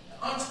 An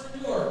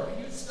entrepreneur,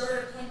 when you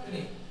start a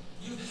company,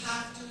 you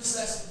have to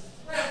assess the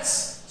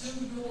threats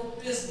to your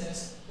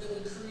business that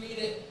would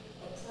create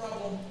a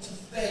problem to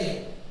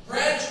fail.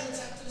 Graduates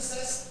have to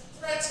assess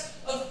threats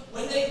of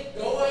when they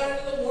go out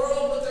into the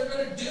world, what they're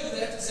going to do. They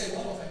have to say,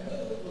 well, if I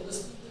move, will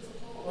this be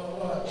difficult? What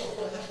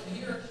will happen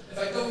here?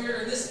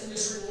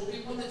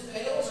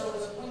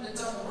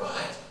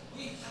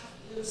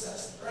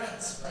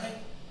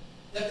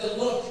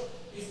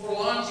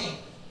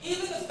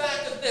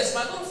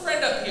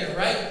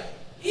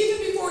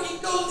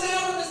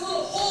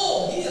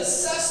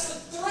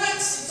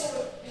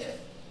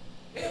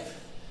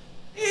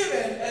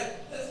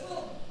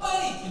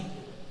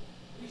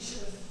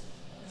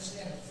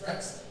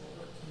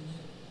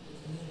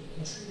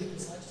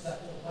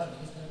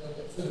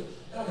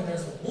 dog and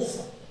there's a wolf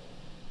out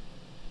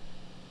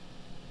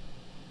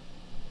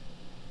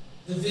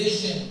there.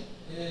 Division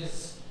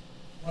is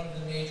one of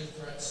the major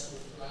threats to a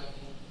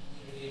thriving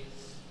community.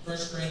 1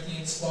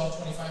 Corinthians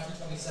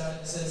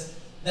 12:25-27, it says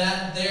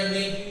that there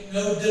may be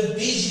no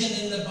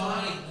division in the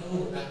body. No,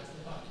 we're back to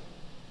the body.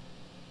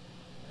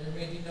 There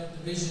may be no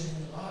division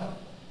in the body.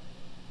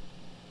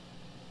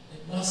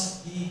 It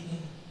must be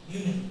in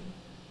unity.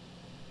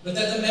 But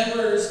that the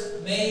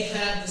members may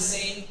have the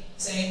same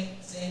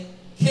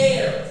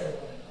care for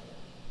one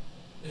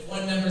another. If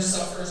one member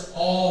suffers,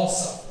 all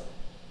suffer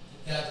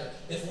together.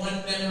 If one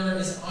member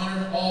is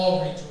honored,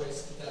 all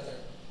rejoice together.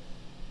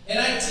 And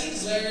I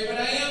tease Larry, but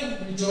I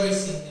am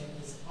rejoicing in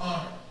his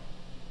honor.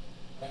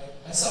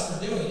 I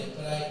suffer doing it,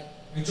 but I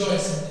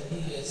rejoice in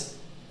that he is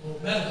a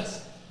gold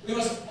medalist. We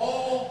must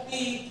all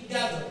be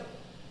together.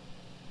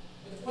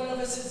 If one of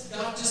us is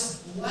God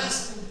just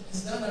blessed and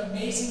has done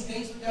amazing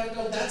things, we got to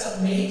go, that's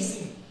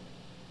amazing.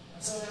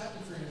 I'm so happy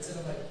for you. Instead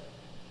of like,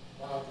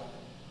 wow, God,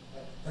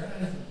 they're not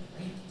even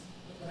great.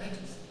 Look what I do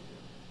for you.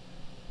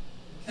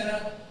 We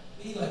cannot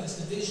be like this.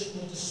 Division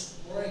will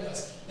destroy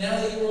us. Now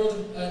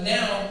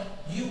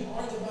you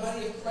are the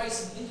body of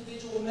Christ, an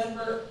individual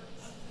member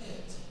of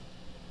it.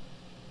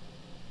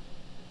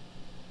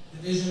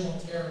 Division will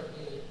tear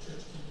a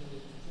church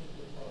community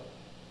completely apart.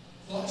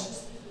 Colossians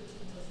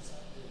 3:13 tells us how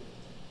to do it.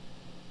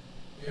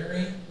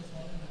 Bearing with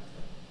one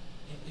another,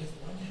 and if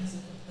one has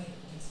a complaint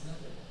against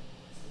another,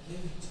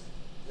 forgive each other.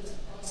 There's a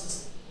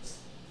process of this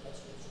throughout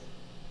Scripture.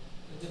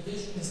 The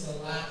division is the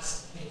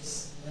last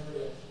case.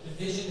 Remember,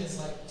 division is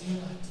like, do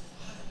not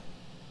divide.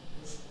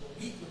 We're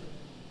weaker than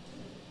we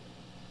do.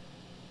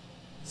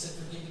 He said,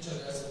 forgive each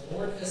other. As the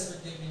Lord has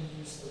forgiven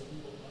you, so you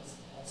must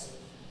also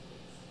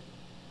forgive.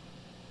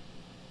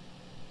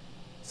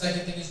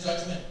 Second thing is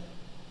judgment.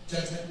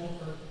 Judgment will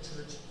hurt the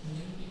church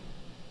community.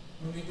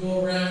 When we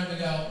go around, we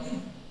go,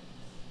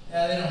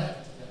 yeah, they don't have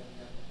to do that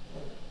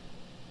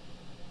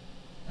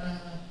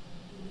again.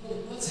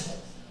 Let's help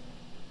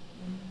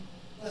them.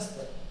 Let's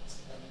pray.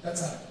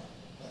 That's not a problem.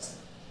 Let's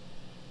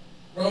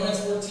pray. Romans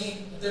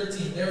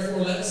 14:13.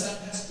 Therefore, let us not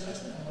pass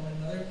judgment on one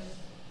another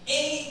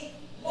any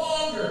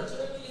longer. So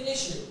it'll be an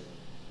issue.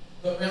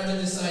 But rather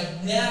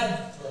decide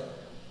never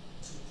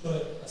to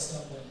put a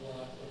stumbling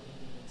block or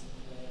hindrance in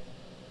the way of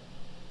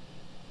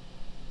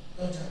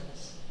another. Don't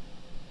judge.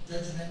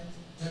 Judgment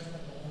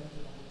will only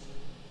divide you.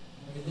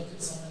 When we look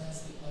at someone as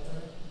the other,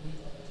 we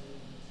are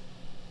doing it.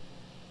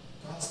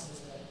 The gospel is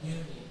about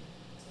unity.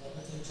 It's about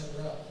lifting each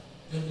other up,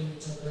 building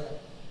each other up.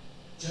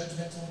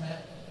 Judgmental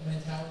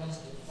mentalities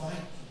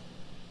divide people.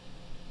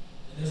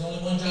 And there's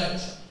only one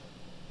judge.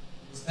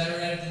 He's better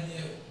at it than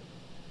you.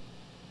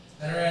 He's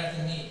better at it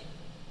than me.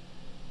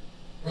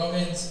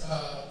 Romans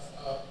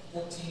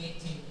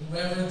 14:18.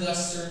 Whoever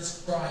thus serves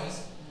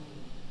Christ,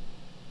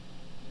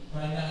 you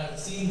might not have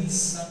seen this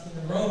snuck in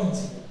the Romans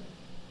here.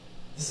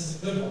 This is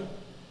a good one.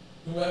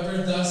 Whoever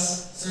thus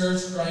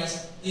serves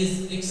Christ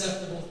is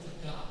acceptable to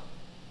God.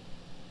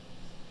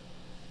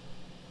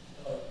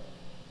 So,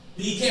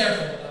 be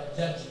careful about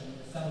judging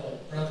your fellow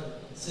brother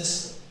and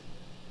sister.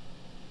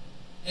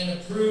 And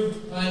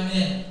approved by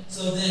men.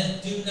 So then,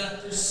 do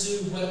not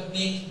pursue what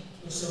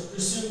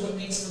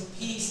makes for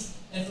peace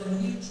and for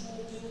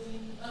mutual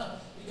building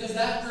up. Because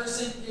that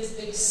person is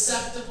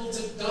acceptable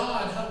to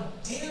God. How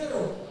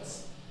dare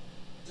us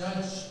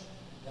judge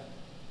them?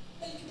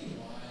 Now, you can be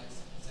wise,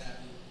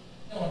 savvy.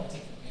 You don't want to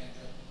take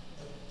advantage of.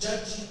 But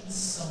judging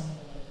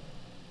someone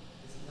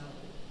is not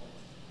what we're called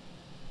to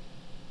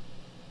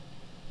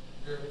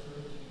do. They're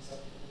approved and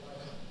acceptable by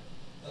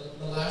God.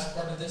 The last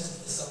part of this is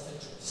the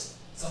self-interest.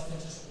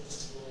 Self-interest will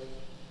destroy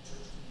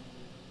church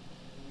community.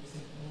 When we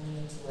think only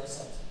into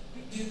ourselves.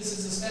 We do this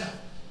as a staff.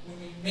 When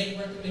we make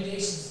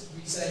recommendations,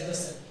 we say,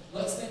 listen,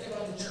 let's think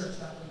about the church,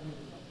 not what we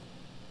would like.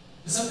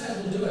 But sometimes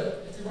we'll do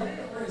it. If you're running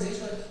an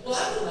organization, like, well,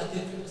 I would like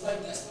it if it was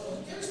like this. Well,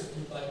 who cares what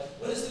you'd like?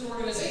 What is the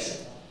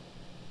organization like?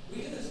 We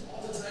do this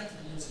all the time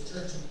for you as a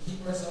church, and we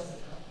keep ourselves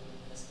accountable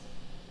in this.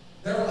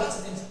 There are lots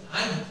of things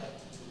I would like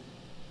to do,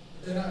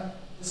 but they're not.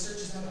 This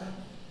church is not about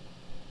me.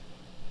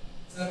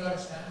 It's not about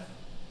our staff.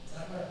 It's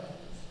not about our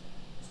elders.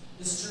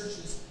 This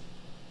church is,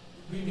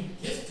 we've been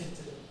gifted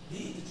to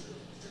lead the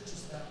church. The church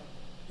is about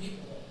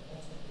people that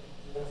ultimately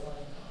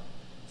glorifying God.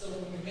 So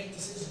when we make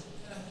decisions, we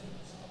cannot think of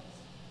ourselves.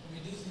 When we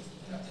do things, we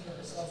cannot think of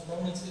ourselves.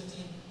 Romans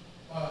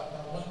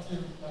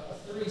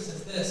 15:1-3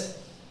 says this: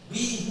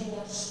 we who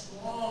are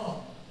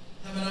strong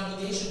have an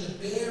obligation to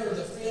bear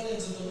the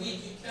failings of the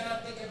weak. You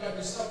cannot think about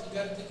yourself. You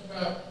got to think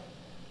about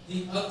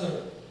the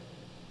other.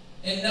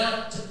 And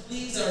not to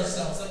please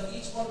ourselves. Let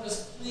each one of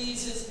us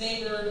please his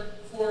neighbor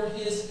for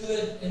his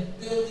good and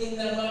building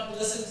them up.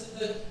 Listen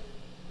to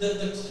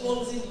the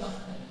closing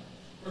line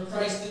where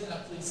Christ did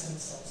not please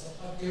himself. So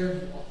how dare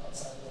you walk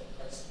outside of what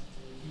Christ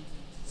did? He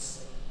came to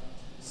serve, not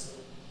to be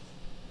served.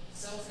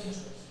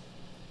 Self-interest,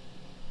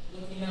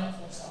 looking out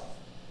for self,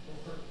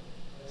 will hurt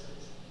our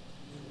church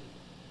community.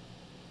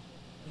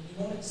 When you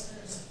won't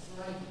experience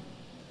thriving,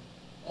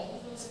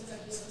 all of those things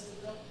I just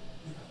listed up,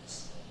 you have to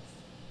strive.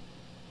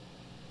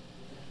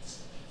 You have to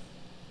strive.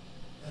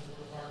 You have to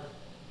work hard.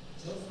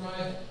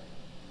 thrive in.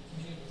 The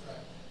community will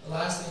thrive. The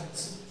last thing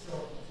that's super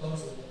short and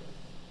close with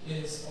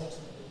is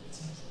ultimately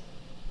potential.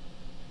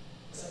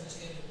 Let's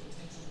understand the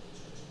potential of the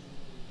church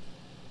community.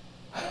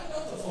 I don't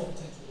know the full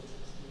potential of the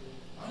church community.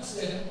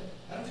 Honestly, I don't.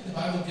 I don't think the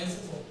Bible gives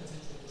the full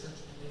potential of the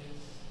church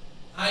community.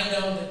 I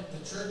know that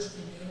the church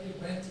community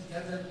went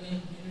together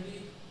in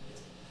community.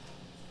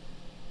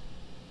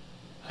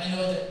 I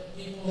know that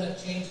people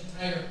have changed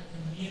entire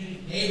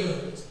community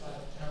neighborhoods by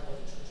the power of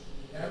the church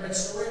community. I read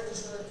story after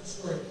story after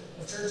story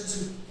of churches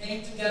who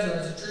came together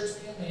as a church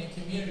family and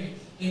community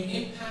and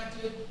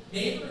impacted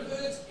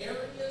neighborhoods,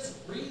 areas,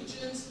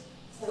 regions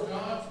for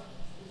God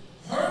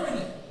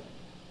permanently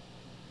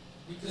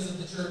because of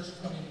the church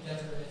coming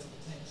together and its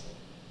potential.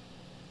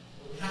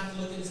 But we have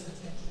to look at its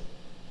potential.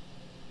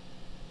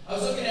 I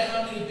was looking at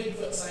how many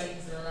Bigfoot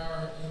sightings there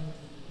are in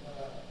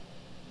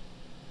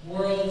the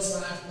world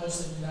 /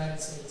 mostly the United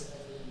States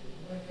every year.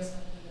 You want to guess how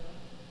many there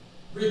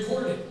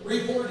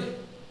are? Reported.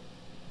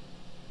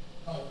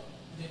 Oh,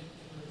 we didn't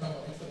talk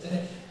about Bigfoot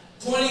today.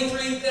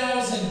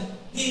 23,000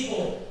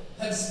 people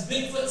have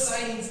Bigfoot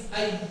sightings a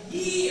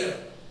year.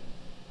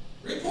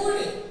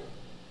 Reported.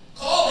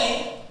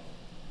 Calling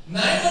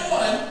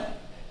 911.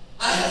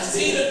 I have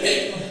seen a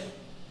Bigfoot.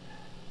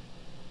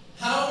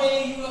 How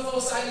many UFO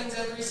sightings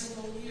every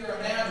single year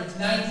on average?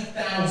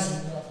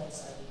 90,000 UFO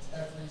sightings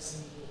every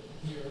single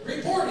year.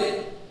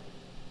 Reported,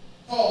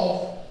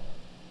 called,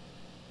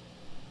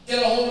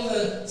 get a hold of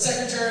the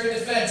Secretary of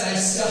Defense. I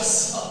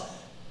just saw.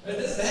 But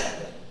this is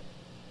happening.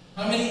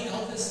 How many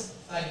Elvis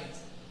sightings?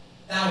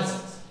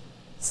 Thousands.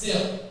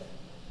 Still.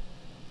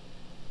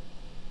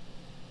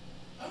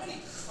 How many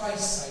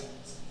Christ sightings?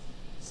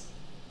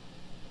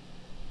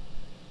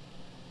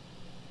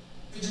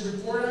 Could you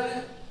report on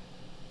it?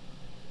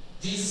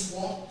 Jesus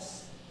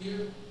walks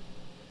here.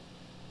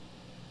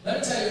 Let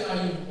me tell you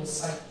how you will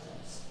cite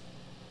Christ.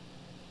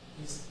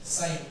 These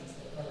sightings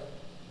that are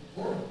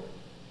reported.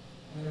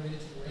 I'm going to read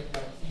it to you right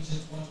now.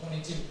 Ephesians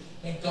 1:22.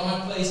 And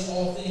God placed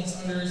all things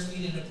under his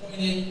feet and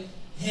appointed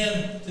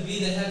him to be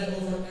the head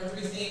over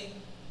everything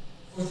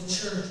for the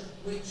church,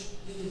 which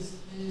is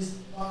his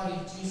body.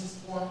 Jesus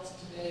walks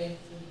today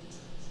through the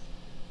church.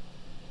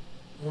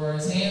 You are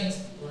his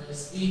hands, you are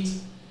his feet.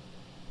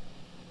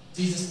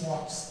 Jesus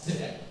walks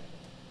today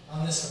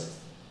on this earth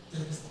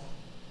through his body,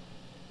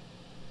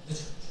 the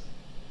church.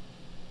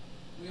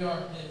 We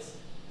are his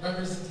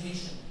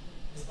representation,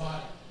 his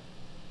body,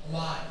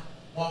 alive,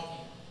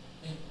 walking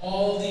in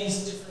all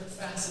these different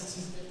facets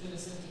he's gifted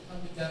us in to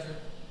come together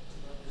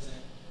to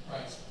represent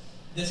Christ.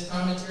 This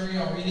commentary,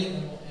 I'll read it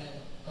and we'll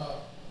end.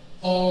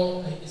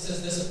 Paul, it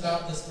says this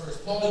about this verse.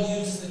 Paul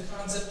uses the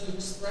concept to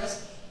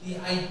express the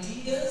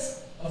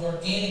ideas of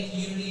organic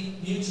unity,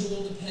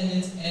 mutual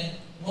dependence, and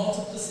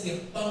multiplicity of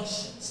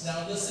functions.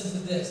 Now listen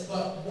to this.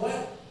 But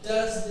what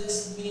does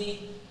this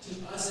mean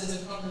to us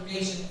as a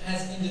congregation,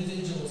 as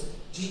individuals?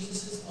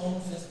 Jesus'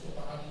 own physical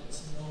body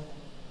is no longer.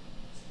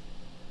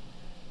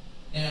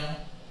 Now,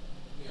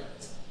 we are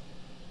his body.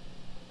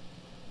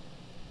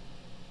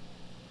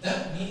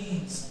 That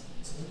means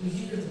something. So when we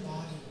hear the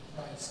body of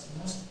Christ,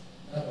 you must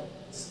know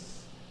this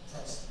is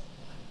Christ's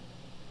body.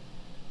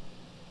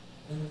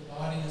 When the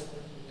body is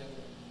working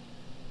together,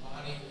 the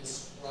body is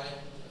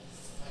striving to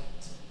fight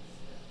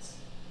threats.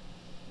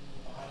 The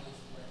body is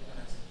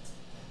recognizing its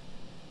death.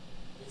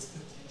 Its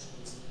potential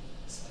is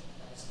limitless, like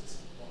Christ is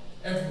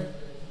walking everywhere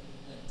he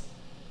went.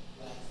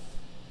 Life.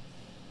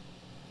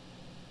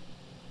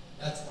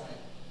 That's why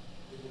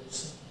we work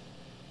so hard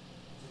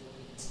to work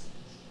against the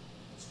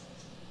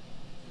destruction of the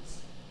body.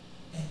 Because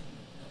any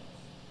of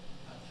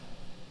how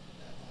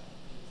that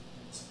body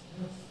is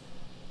worth.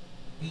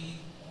 We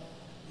all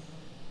will.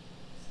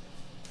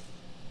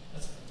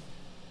 Let's pray.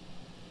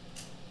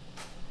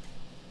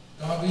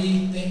 God,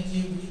 we thank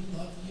you, we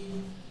love you,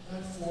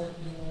 God, for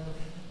your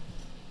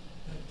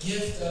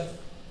gift of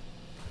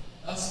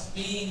us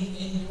being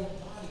in your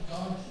body,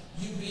 God,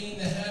 you being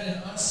the head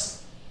and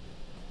us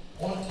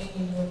walking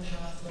in your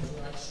path of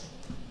direction.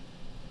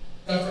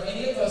 God, for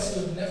any of us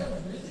who have never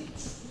really,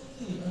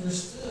 truly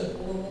understood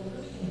or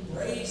really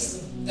embraced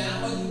the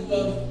value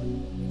of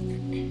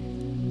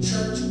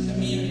church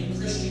community,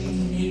 Christian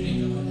community,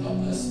 God, help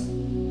us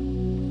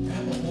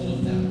grab a hold of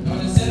that. God,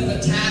 instead of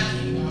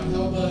attacking, God,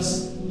 help us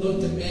look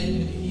to mend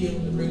and to heal,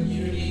 to bring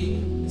unity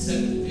instead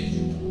of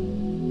division.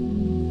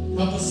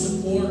 Help us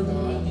support,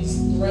 God, these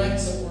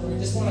threats of where we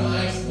just want to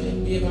isolate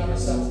and be about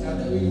ourselves, God,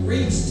 that we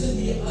reach to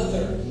the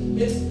other.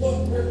 It's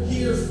what we're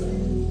here for.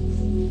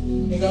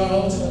 And God,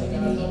 ultimately,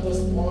 God, help us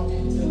walk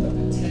into the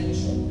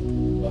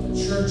potential of a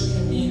church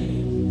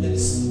community that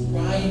is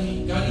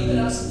thriving. God, even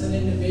us as an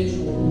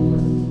individual, we're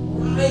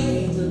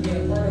thriving through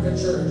being a part of a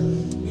church.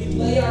 We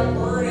lay our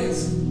burdens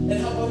and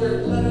let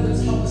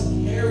others help us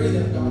carry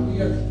them, God.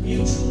 We are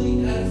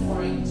mutually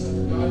edifying each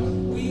other, God.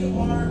 We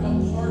are a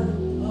part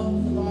of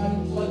the body,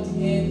 plugged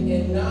in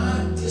and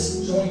not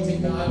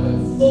disjointed, God, but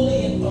fully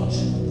in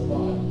function with the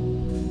body.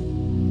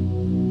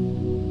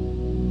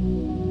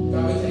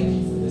 God, we thank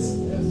you for this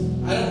gift.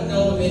 I don't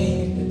know of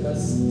anything that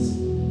does this.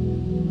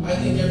 I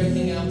think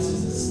everything else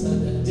is a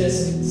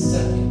distant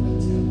second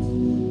attempt.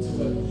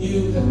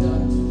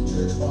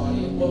 church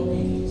body and what